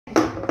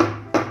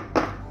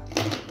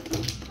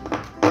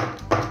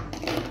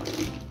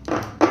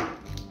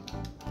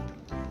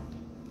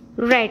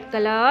red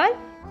color,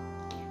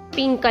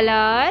 pink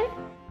color,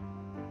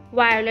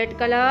 violet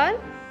color,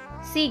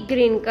 sea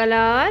green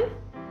color,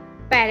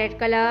 parrot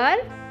color,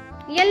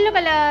 yellow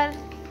color.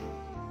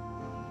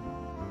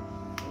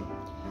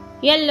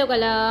 Yellow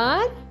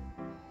color.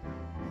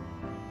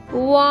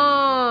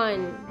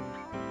 1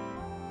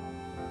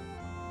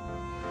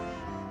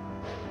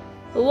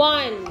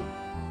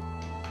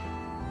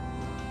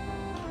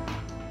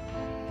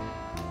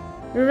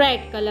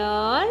 red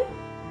color.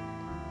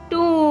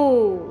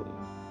 2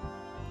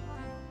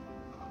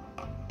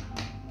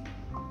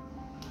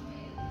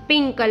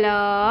 pink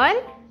color.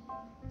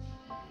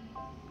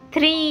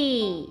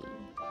 3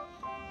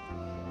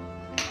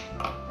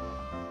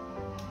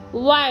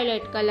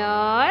 violet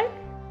color.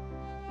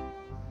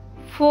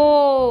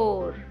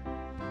 4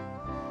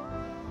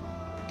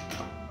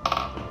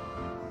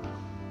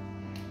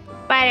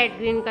 parrot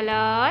green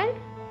color.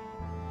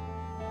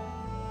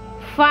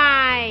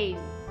 5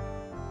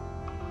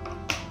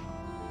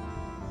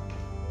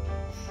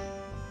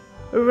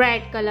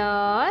 red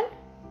color.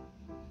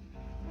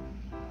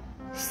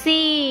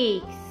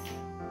 6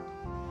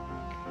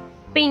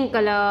 pink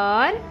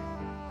color.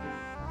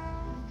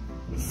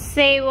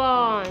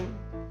 7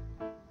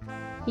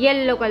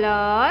 yellow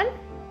color.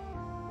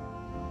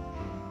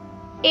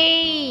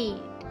 8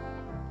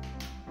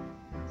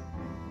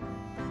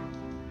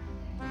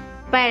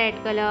 parrot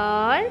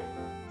color.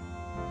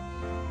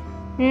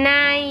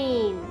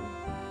 9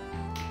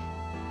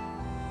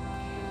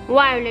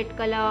 violet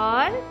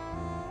color.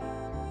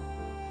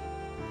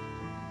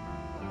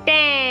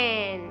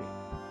 10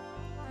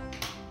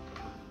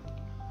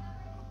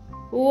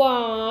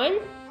 1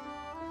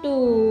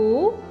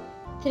 2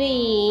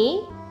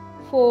 3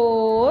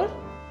 4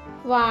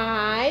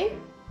 5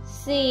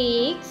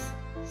 6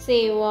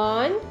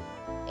 7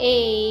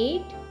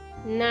 8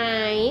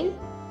 9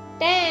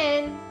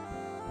 10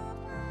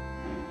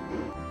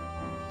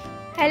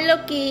 hello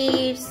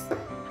kids,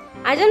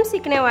 आज हम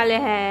सीखने वाले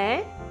हैं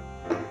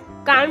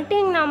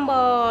counting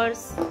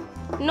numbers.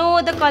 Know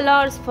the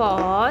colours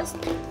first.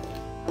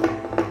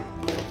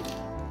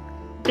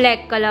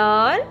 Black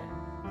colour,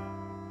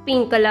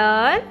 pink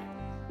colour,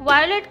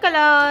 violet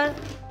colour.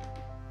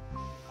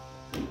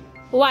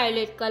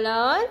 Violet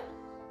colour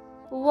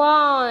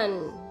 1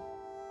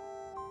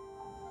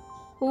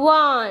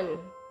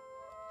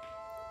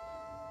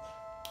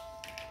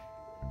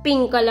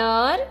 pink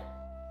colour.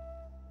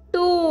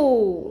 2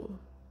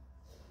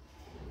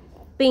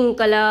 pink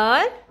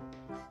colour.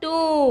 2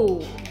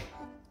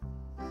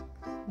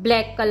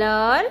 black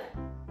colour.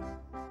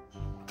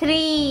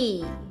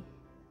 3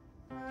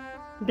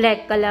 black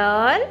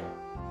colour.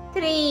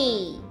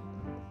 3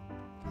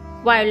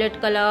 violet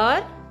colour.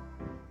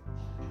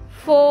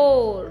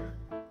 4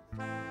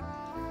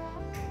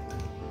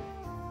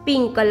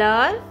 pink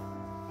colour.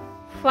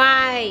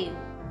 5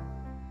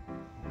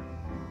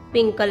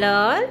 pink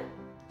colour.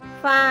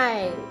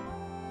 5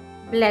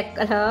 black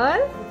colour.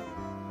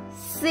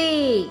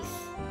 6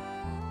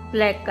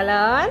 black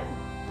colour.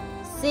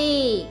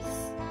 6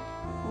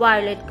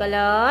 violet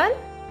colour.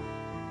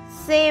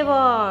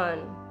 7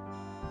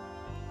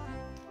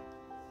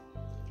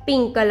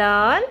 pink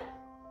colour.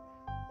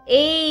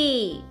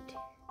 8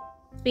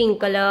 pink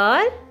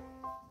colour.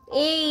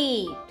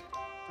 8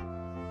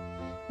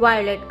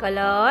 violet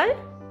colour.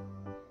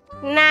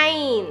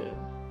 9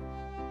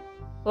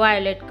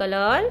 violet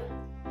colour.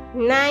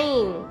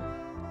 9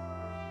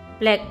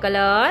 black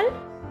colour.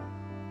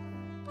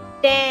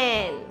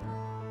 10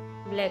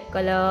 black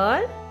colour.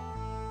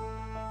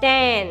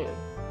 10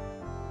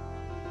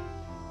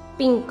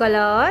 pink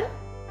colour.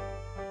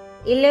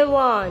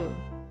 11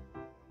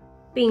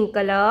 pink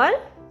colour.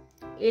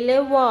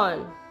 11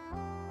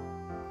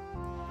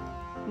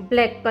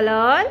 black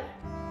colour.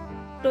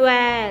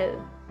 12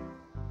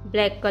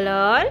 black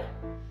colour.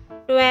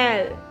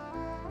 12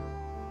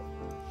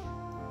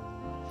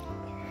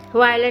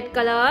 violet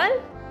colour.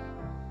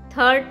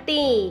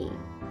 30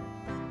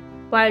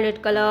 violet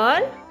colour.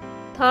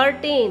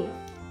 13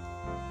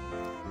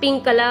 pink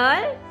colour.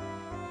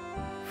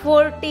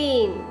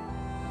 14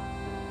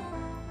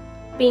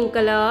 pink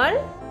colour.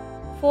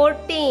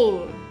 14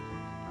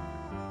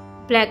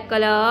 black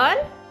colour.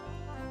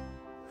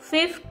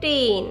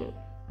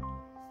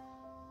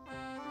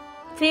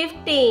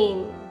 15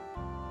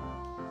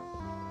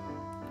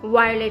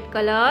 violet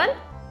colour.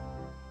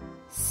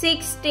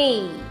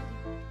 60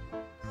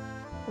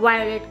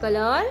 violet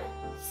colour.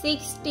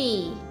 60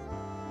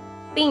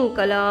 pink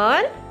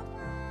colour.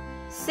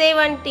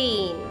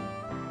 17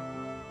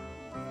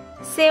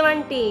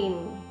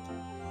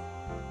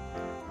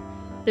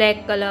 black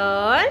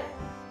colour.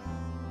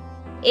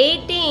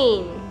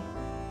 18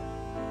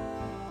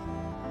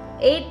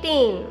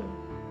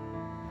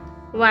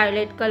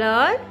 violet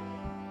colour.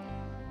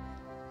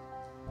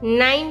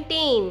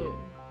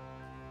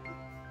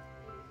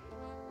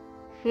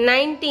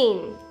 19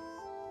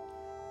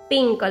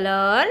 pink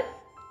colour.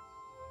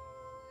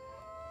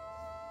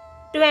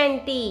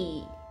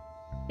 20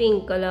 pink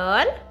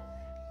colour.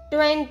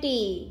 20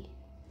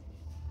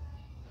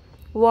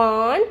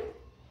 1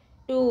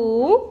 2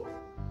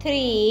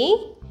 3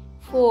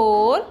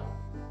 4,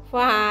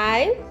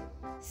 5,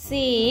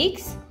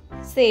 6,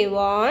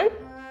 7,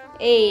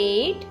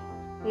 8,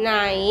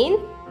 9,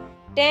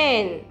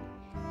 10,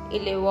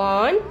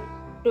 11,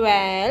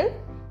 12,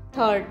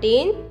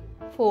 13,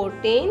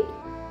 14,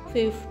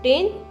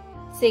 15,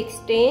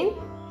 16,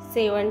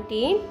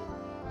 17,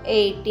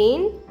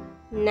 18,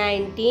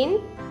 19,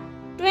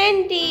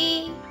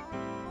 20.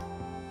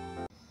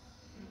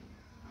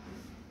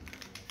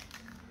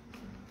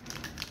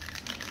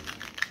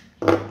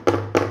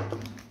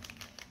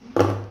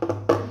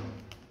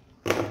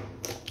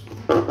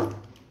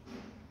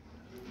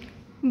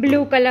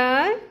 Blue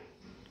color,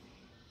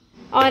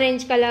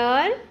 orange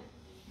color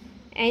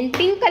and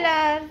pink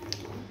color.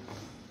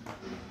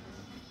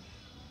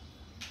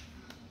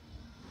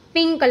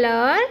 Pink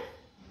color,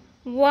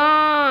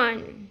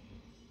 1.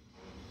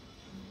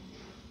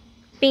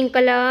 Pink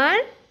color,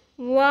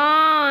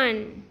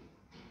 1.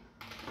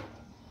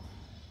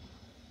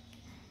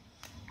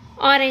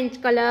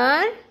 Orange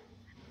color,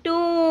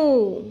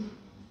 2.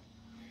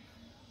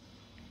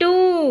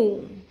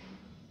 2.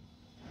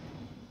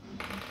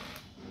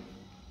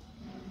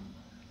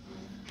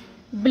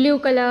 Blue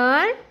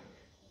color,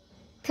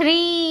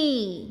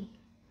 3.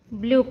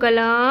 Blue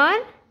color,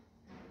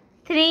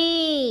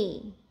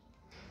 3.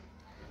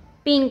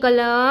 Pink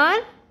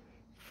color,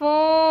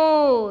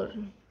 4.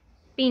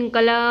 Pink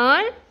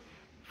color,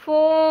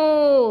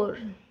 4.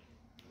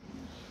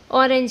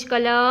 Orange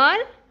color,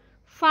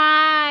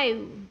 5.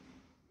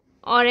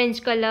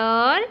 Orange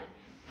color,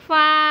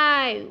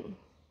 5.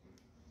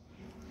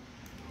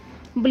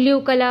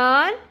 Blue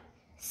color,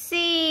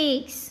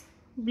 6.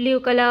 Blue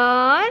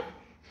color,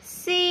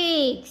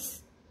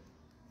 6.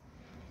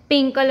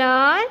 Pink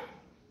color,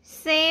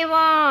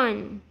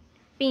 7.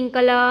 Pink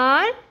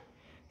color,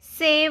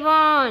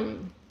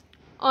 7.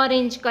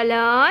 Orange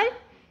color,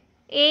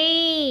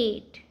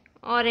 8.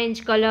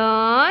 Orange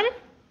color,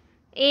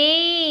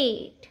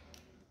 8.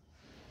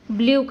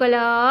 Blue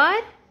color,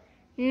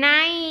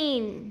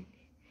 9.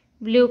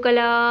 Blue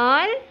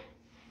color,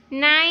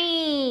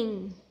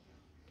 9.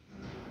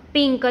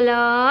 Pink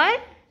color,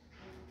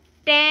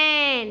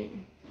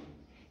 10.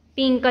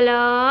 Pink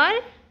color,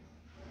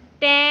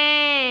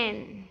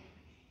 10.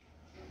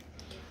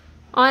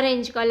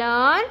 Orange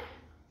color,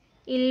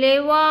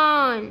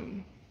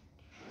 11.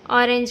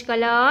 Orange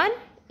color,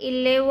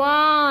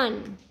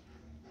 11.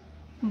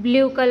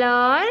 Blue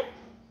color,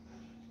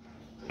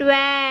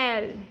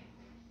 12.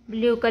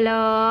 Blue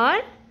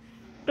color,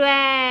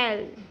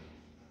 12.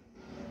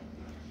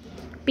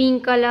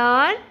 Pink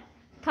color,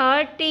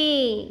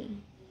 30.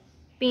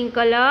 Pink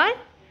color,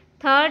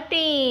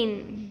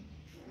 13.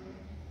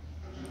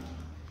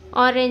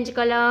 Orange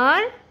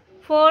color,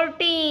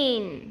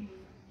 14.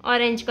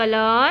 Orange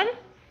color,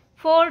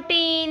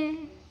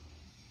 14.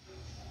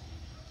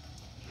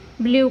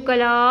 Blue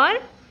color,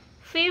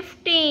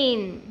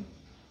 15.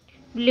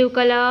 Blue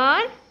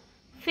color,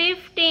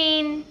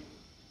 15.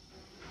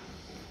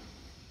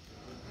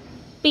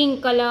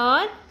 Pink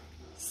color,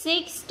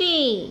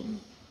 60.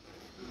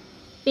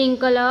 Pink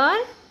color,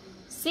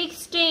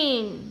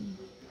 16.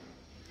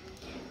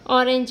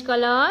 Orange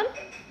color,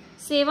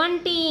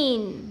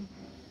 17.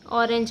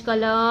 Orange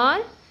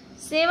color,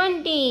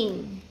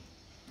 17.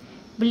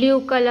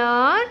 Blue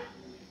color,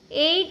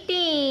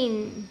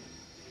 18.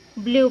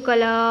 Blue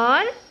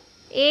color,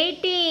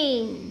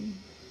 18.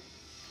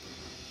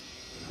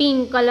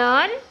 Pink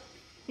color,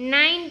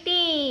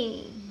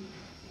 19.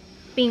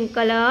 Pink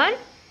color,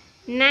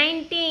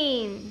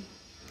 19.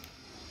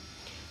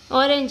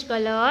 Orange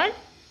color,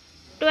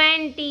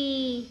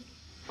 20.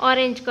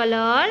 Orange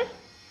color,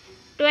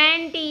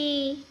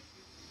 20.